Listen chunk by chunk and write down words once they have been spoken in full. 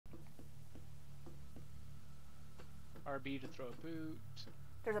RB to throw a boot.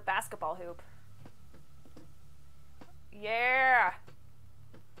 There's a basketball hoop. Yeah!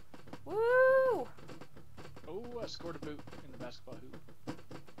 Woo! Oh, I scored a boot in the basketball hoop.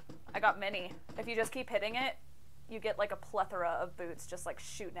 I got many. If you just keep hitting it, you get like a plethora of boots just like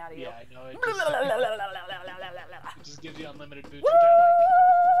shooting out of you. Yeah, I know. It just gives you unlimited boots,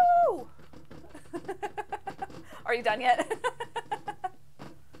 Woo! Are you done yet?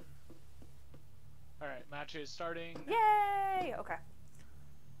 Alright, match is starting. Yay! Okay.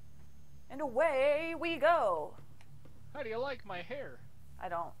 And away we go. How do you like my hair? I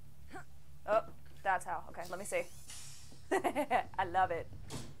don't. Oh, that's how. Okay, let me see. I love it.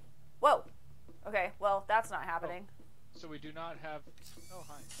 Whoa. Okay, well, that's not happening. Oh, so we do not have... Oh,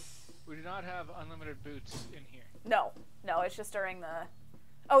 hi. We do not have unlimited boots in here. No. No, it's just during the...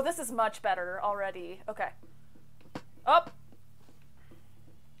 Oh, this is much better already. Okay. Up.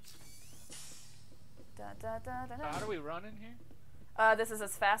 Da, da, da, da, da. How do we run in here? This is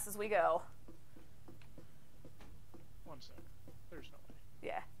as fast as we go. One sec. There's no way.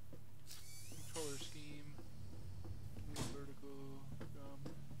 Yeah. Controller scheme. Move vertical.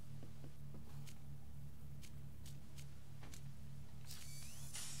 Jump.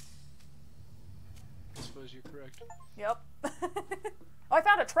 I suppose you're correct. Yep. Oh, I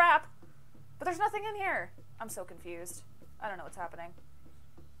found a trap! But there's nothing in here. I'm so confused. I don't know what's happening.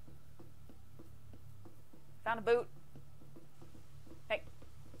 Found a boot. Hey.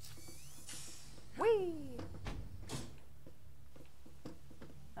 Whee!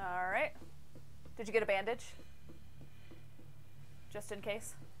 Alright. Did you get a bandage? Just in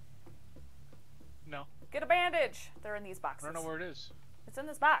case? No. Get a bandage! They're in these boxes. I don't know where it is. It's in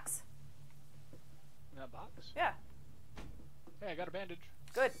this box. In that box? Yeah. Hey, I got a bandage.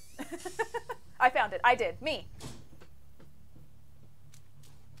 Good. I found it. I did. Me.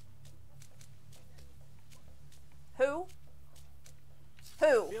 Who?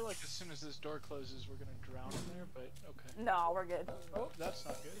 Who? I feel like as soon as this door closes, we're gonna drown in there, but okay. No, we're good. Oh, that's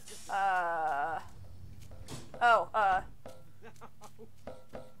not good.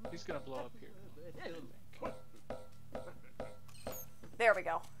 He's gonna blow up here. There we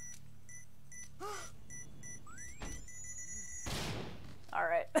go.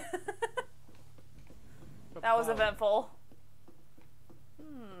 Alright. That was eventful.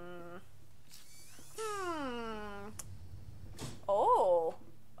 Oh.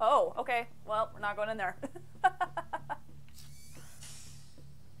 Oh, okay. Well, we're not going in there.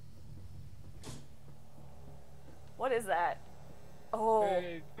 What is that? Oh.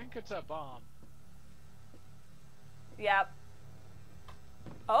 I think it's a bomb. Yep.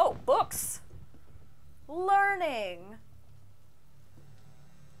 Oh, books. Learning.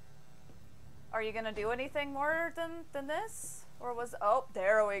 Are you gonna do anything more than this? Or was... Oh,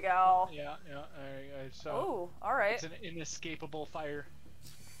 there we go. Yeah, I saw. Oh, alright. It's an inescapable fire.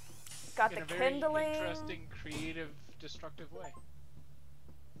 Got in the a very kindling. interesting, creative, destructive way.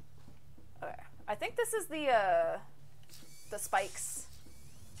 Okay. I think this is the spikes.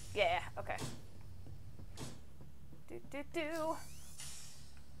 Yeah, okay. Do.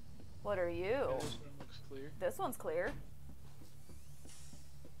 What are you? Yeah, this one looks clear. This one's clear.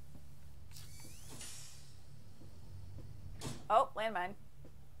 Oh, landmine.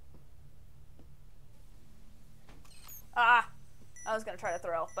 Ah! I was gonna try to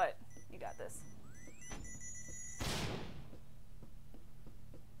throw, but you got this.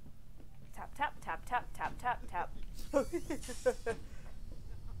 Tap, tap, tap, tap, tap, tap, tap.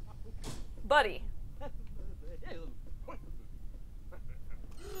 Buddy.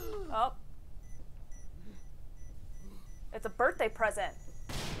 Oh. It's a birthday present.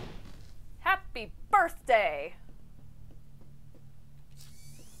 Happy birthday!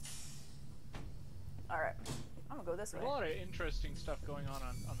 Alright. I'm gonna go this way. There's a lot of interesting stuff going on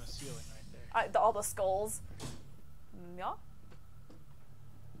the ceiling right there. All the skulls. Yeah.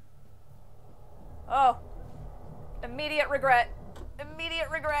 Oh. Immediate regret. Immediate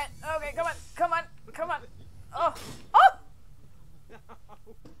regret. Okay, come on. Come on. Come on. Oh. Oh!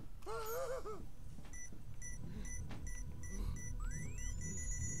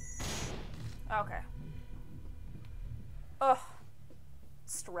 Okay. Ugh.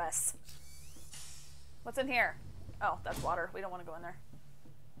 Stress. What's in here? Oh, that's water. We don't want to go in there.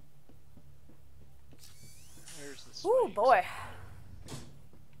 There's the spikes. Ooh, boy.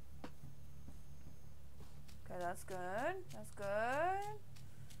 Okay, that's good. That's good.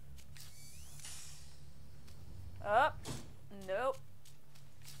 Up. Nope.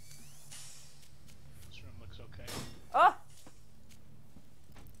 This room looks okay. Oh!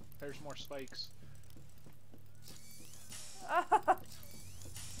 There's more spikes.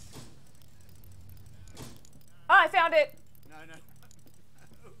 Ah, I found found it. No, no.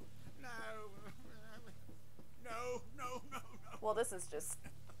 No. No, no, no, no. Well, this is just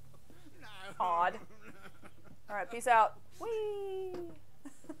No. odd. All right, peace out. Whee!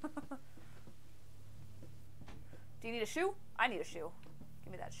 Do you need a shoe? I need a shoe.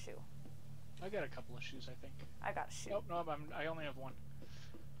 Give me that shoe. I got a couple of shoes, I think. I got a shoe. Oh, no, I only have one.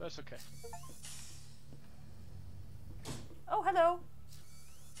 That's okay. Oh, hello.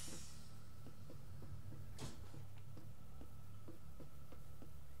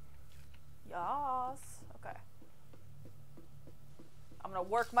 Yas. Okay. I'm gonna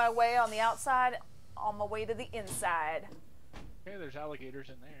work my way on the outside, on my way to the inside. Okay, there's alligators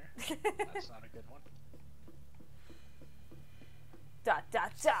in there. That's not a good one. Da da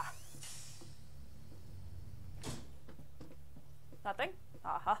da. Nothing?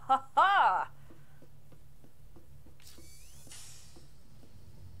 Ha ha ha ha!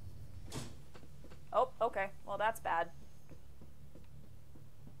 Oh, okay. Well, that's bad.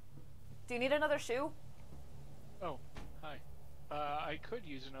 Do you need another shoe? Oh, hi. I could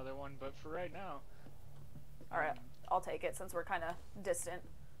use another one, but for right now... Alright, I'll take it since we're kind of distant.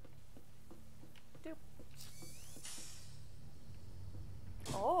 Doop.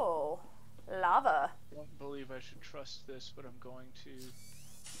 Oh, lava. I don't believe I should trust this, but I'm going to,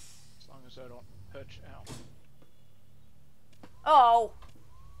 as long as I don't touch out. Oh.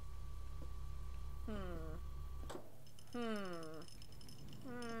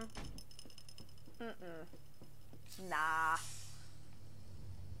 Nah.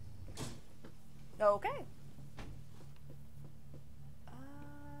 Okay.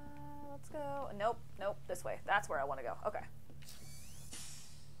 Let's go. Nope, nope, this way. That's where I want to go. Okay.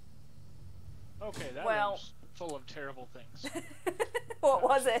 Okay, that Well- room's full of terrible things. What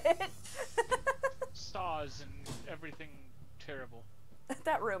was it? Saws and everything terrible.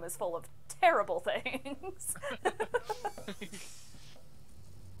 That room is full of terrible things.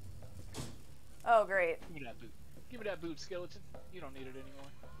 Oh, great. Give me that boot. Give me that boot, skeleton. You don't need it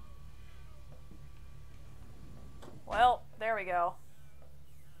anymore. Well, there we go.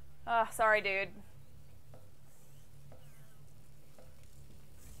 Sorry, dude.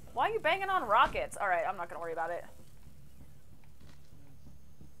 Why are you banging on rockets? Alright, I'm not gonna worry about it.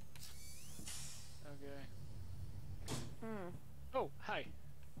 Okay. Oh, hi.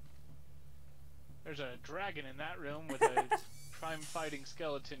 There's a dragon in that room with a prime fighting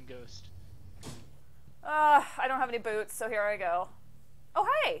skeleton ghost. I don't have any boots, so here I go. Oh,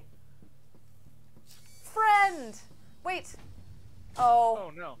 hey! Friend! Wait. Oh.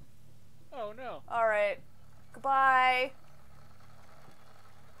 Oh no. Oh no. Alright. Goodbye.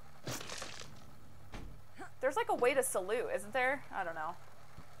 There's like a way to salute, isn't there? I don't know.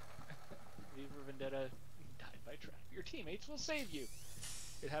 V for Vendetta died by trap. Your teammates will save you.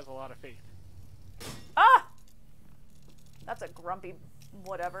 It has a lot of faith. Ah! That's a grumpy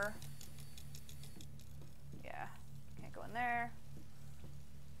whatever. Yeah. Can't go in there.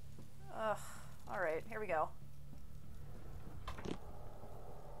 Ugh. Alright, here we go.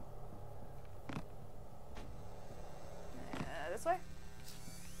 This way?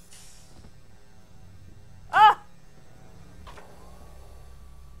 Ah!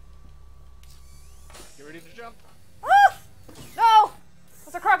 Get ready to jump. Ah! No!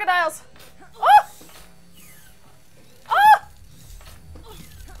 Those are crocodiles! Ah! Ah!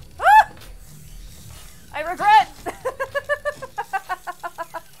 Ah! I regret!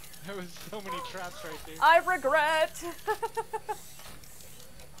 There was so many traps right there. I regret!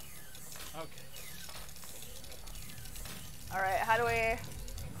 Okay. Alright, how do we...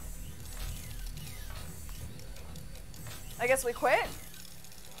 I guess we quit?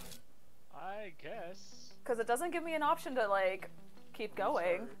 I guess. Because it doesn't give me an option to, like, keep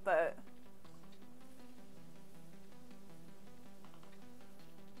going, but...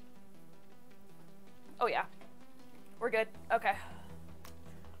 Oh yeah. We're good. Okay.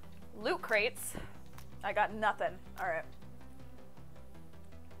 Loot crates. I got nothing. Alright.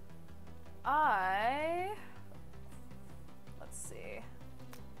 Let's see.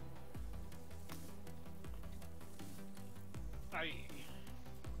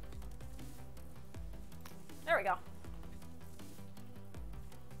 There we go.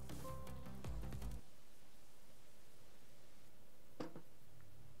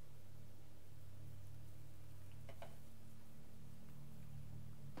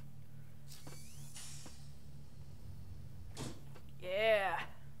 Yeah.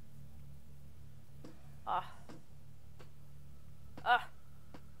 Ah. Ah.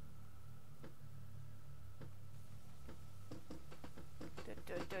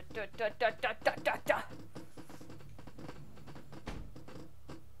 Da.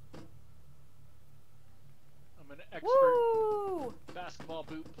 I'm gonna exit all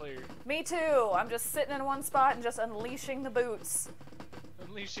boot player. Me too. I'm just sitting in one spot and just unleashing the boots.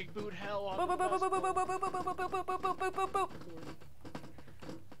 Unleashing boot hell on Boop the boop boop boop boop bus. boop boop boop boop boop boop boop boop boop boop.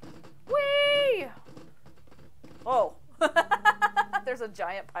 Whee! Oh. There's a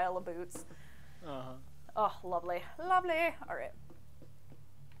giant pile of boots. Uh-huh. Oh, lovely. Lovely. All right.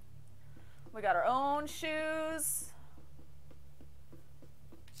 We got our own shoes.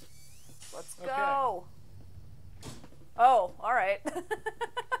 Let's Okay. go. Oh, all right. That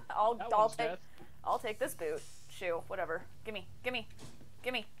one's death. I'll take this boot. Shoe, whatever. Gimme, gimme,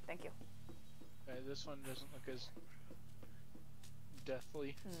 gimme. Thank you. Okay, this one doesn't look as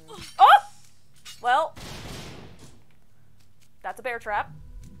deathly. Oh! Well, that's a bear trap.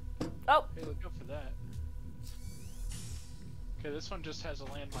 Oh, Hey, look out for that. Okay, this one just has a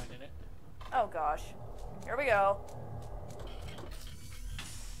landmine in it. oh gosh. Here we go.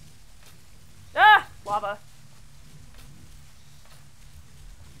 Ah! Lava.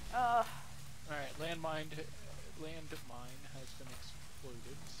 Alright, landmine has been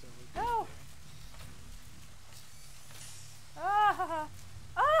exploded, so we're No. good Ah! Ha, ha.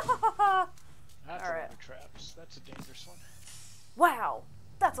 Ah! Ha, ha, ha. there. That's All a right. lot of traps. That's a dangerous one. Wow,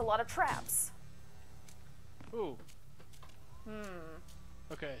 that's a lot of traps. Ooh. Hmm.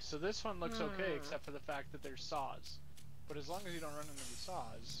 Okay, so this one looks okay, except for the fact that there's saws. But as long as you don't run into the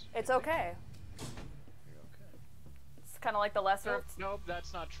saws, It's I think okay. you're okay. It's kind of like the lesser. Nope, nope,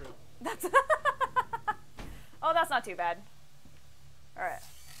 that's not true. That's. Oh, that's not too bad. All right.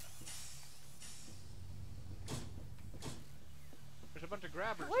 There's a bunch of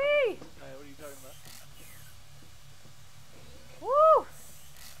grabbers. Whee! What are you talking about? Woo!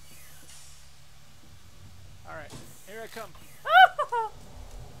 Alright, here I come.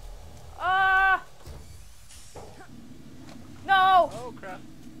 Ah! No! Oh crap.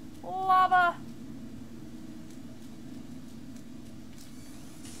 Lava!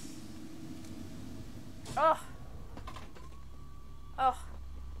 Ugh. Ugh.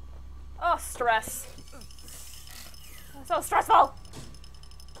 Oh, stress. So stressful!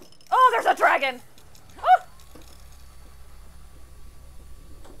 Oh, there's a dragon! Oh!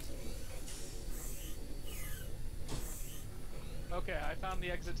 Okay, I found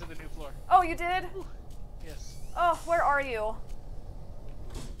the exit to the new floor. Oh, you did? Yes. Oh, where are you?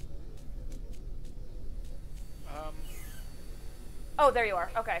 Oh, there you are.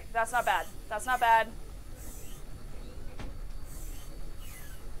 Okay, that's not bad. That's not bad.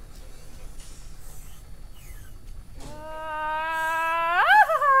 Ah!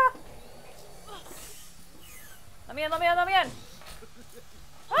 Let me in, let me in, let me in.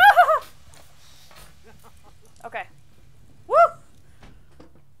 Ah! Okay. Woo!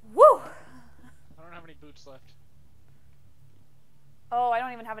 Woo! I don't have any boots left. Oh, I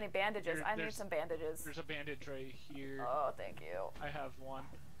don't even have any bandages. Here, I need there's- some bandages. There's a bandage right here. Oh, thank you. I have one.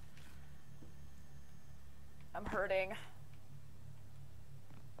 I'm hurting.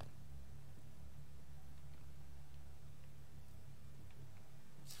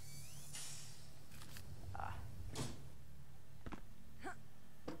 Ah.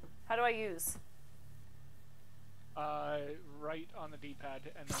 How do I use? Right on the D-pad,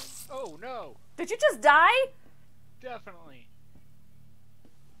 and then... Oh, no! Did you just die? Definitely.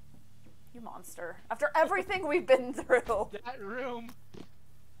 You monster. After everything we've been through. That room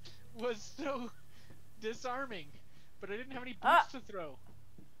was so disarming, but I didn't have any boots Ah. to throw.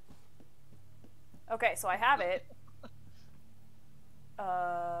 Okay, so I have it.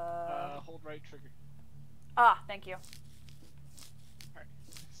 Hold right trigger. Ah, thank you. Alright.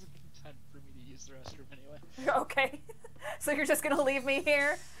 It's time for me to use the restroom anyway. Okay. So you're just gonna leave me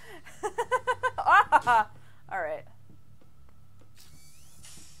here? Ah! Alright.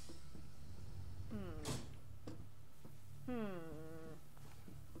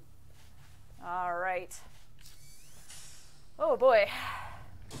 Alright. Oh boy.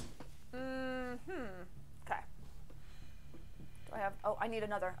 Okay. Do I have... Oh, I need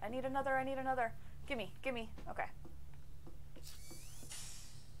another. I need another. I need another. Gimme. Gimme. Okay.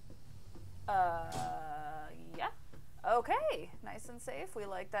 Yeah. Okay. Nice and safe. We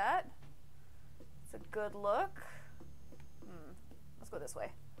like that. It's a good look. Let's go this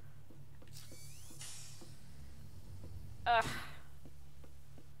way. All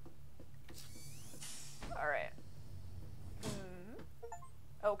right.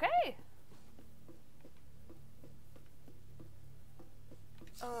 Okay.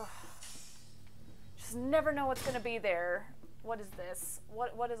 Just never know what's gonna be there. What is this?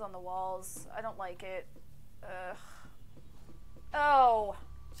 What is on the walls? I don't like it. Oh.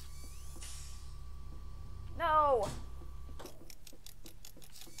 No.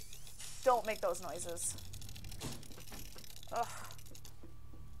 Don't make those noises. Ugh.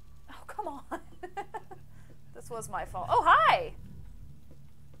 come on. This was my fault. Oh, hi!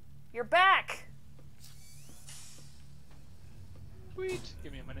 You're back! Sweet.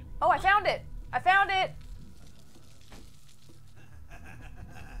 Give me a minute. Oh, I found it! I found it!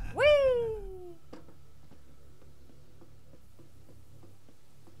 Whee!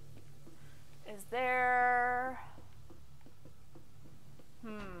 Is there...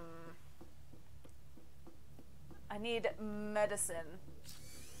 I need medicine.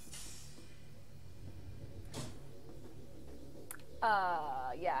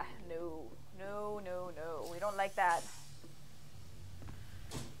 Yeah, no. No, no, no. We don't like that.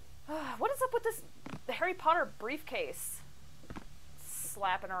 What is up with this Harry Potter briefcase?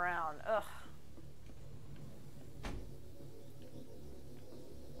 Slapping around. Ugh.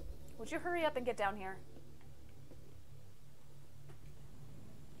 Would you hurry up and get down here?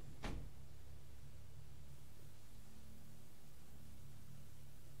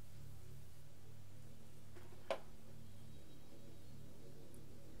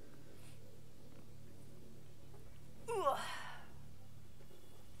 Ugh.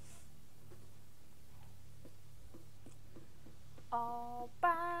 All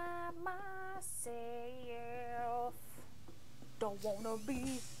by myself. Don't wanna be.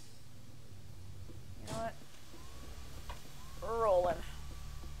 You know what? We're rolling.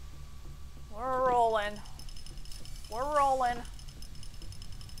 We're rolling. We're rolling.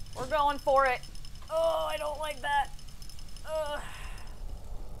 We're going for it. Oh, I don't like that. Ugh.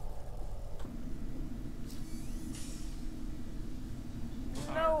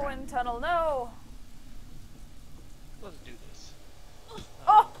 No, wind tunnel, no. Let's do this.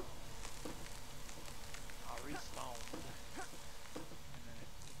 Oh! I'll respawn. And then it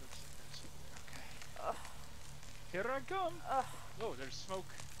looks like that's over there. Okay. Here I come. Oh, there's smoke.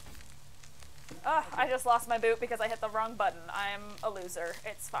 I just lost my boot because I hit the wrong button. I'm a loser.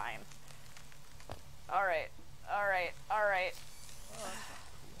 It's fine. Alright. Alright. Alright. Oh,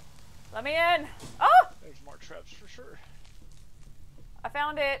 that's not Let me in. Oh! cool. There's more traps for sure. I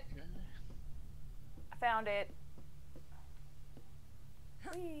found it. Okay. I found it.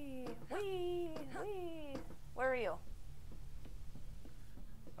 Wee, wee, wee. Where are you?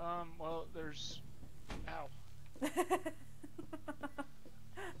 Well, there's... Ow.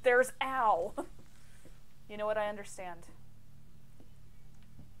 There's ow. You know what? I understand.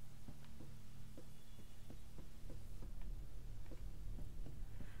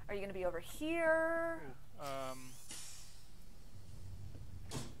 Are you gonna be over here?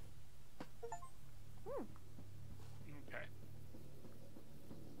 Okay.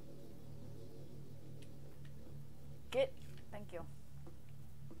 Get. Thank you.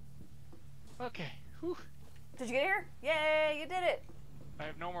 Okay. Whew. Did you get here? Yay! You did it. I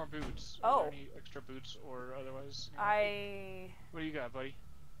have no more boots. Oh. Are there any extra boots or otherwise? What do you got, buddy?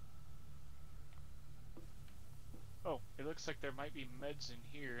 Oh, it looks like there might be meds in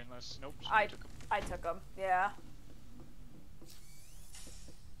here, unless nope. I Took 'em. I took them. Yeah.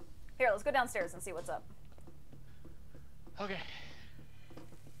 Here, let's go downstairs and see what's up. Okay.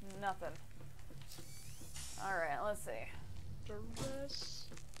 Nothing. All right. Let's see. Dress.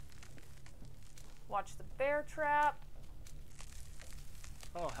 Watch the bear trap.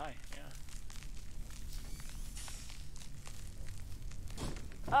 Oh, hi. Yeah.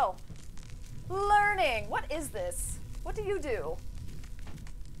 Oh. Learning! What is this? What do you do?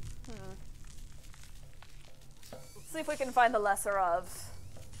 Let's see if we can find the lesser of.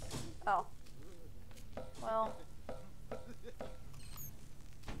 Oh. Well.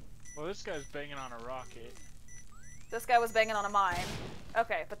 Well, this guy's banging on a rocket. This guy was banging on a mine.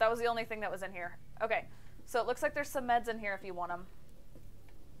 Okay, but that was the only thing that was in here. Okay. So it looks like there's some meds in here if you want them.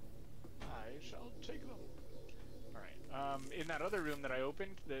 I shall take them. Alright. In that other room that I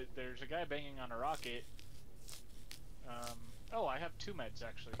opened, there's a guy banging on a rocket. Oh, I have 2 meds,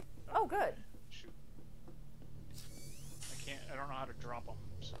 actually. Oh, good. Shoot. I don't know how to drop them,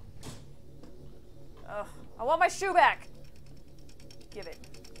 so. Ugh. I want my shoe back! Give it.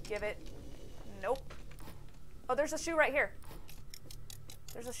 Give it. Nope. Oh, there's a shoe right here.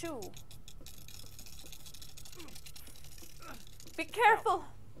 There's a shoe. Be careful!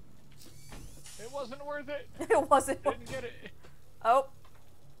 It wasn't worth it! It wasn't. Didn't get it! Oh.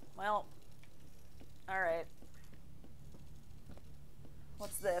 Well. Alright.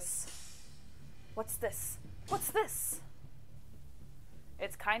 What's this? What's this? What's this?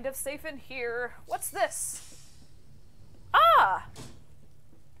 It's kind of safe in here. What's this? Ah!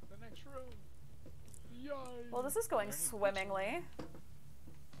 The next room. Yay! Well, this is going Are there any boots swimmingly.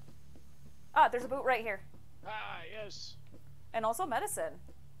 Ah, there's a boot right here. Ah, yes! And also medicine.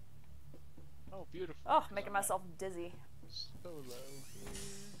 Oh, beautiful. Oh, making myself dizzy. So low here.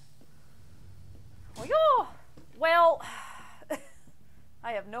 Oh, yeah. Well,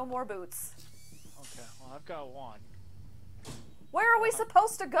 I have no more boots. Okay, well, I've got one. Where are we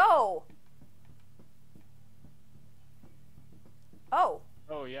supposed to go? Oh.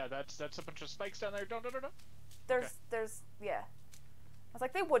 Oh, yeah, that's a bunch of spikes down there. Don't. There's, yeah. I was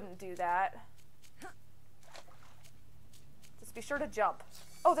like, they wouldn't do that. Just be sure to jump.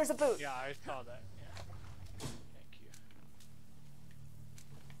 Oh, there's a boot. Yeah, I saw that. Yeah. Thank you.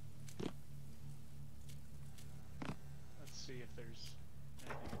 Let's see if there's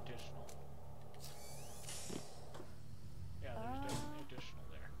anything additional. Yeah, there's definitely additional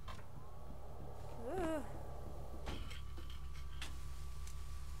there. Ooh.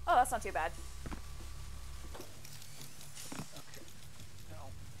 Oh, that's not too bad. Okay.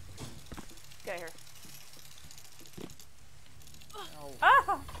 No. Get out of here. No.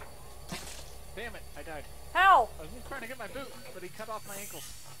 Ah! Damn it, I died. How? I was just trying to get my boot, but he cut off my ankles.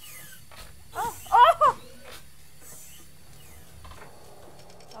 Oh! Oh!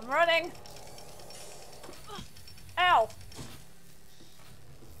 I'm running. Ow!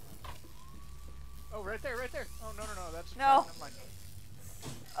 Oh, right there, right there. Oh, no, that's... No. Never mind.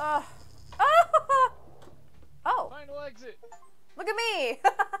 Ah! Oh! Final exit. Look at me!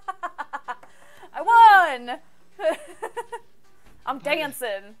 I won! I'm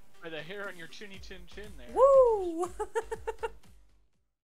dancing. By the hair on your chinny chin chin there. Woo!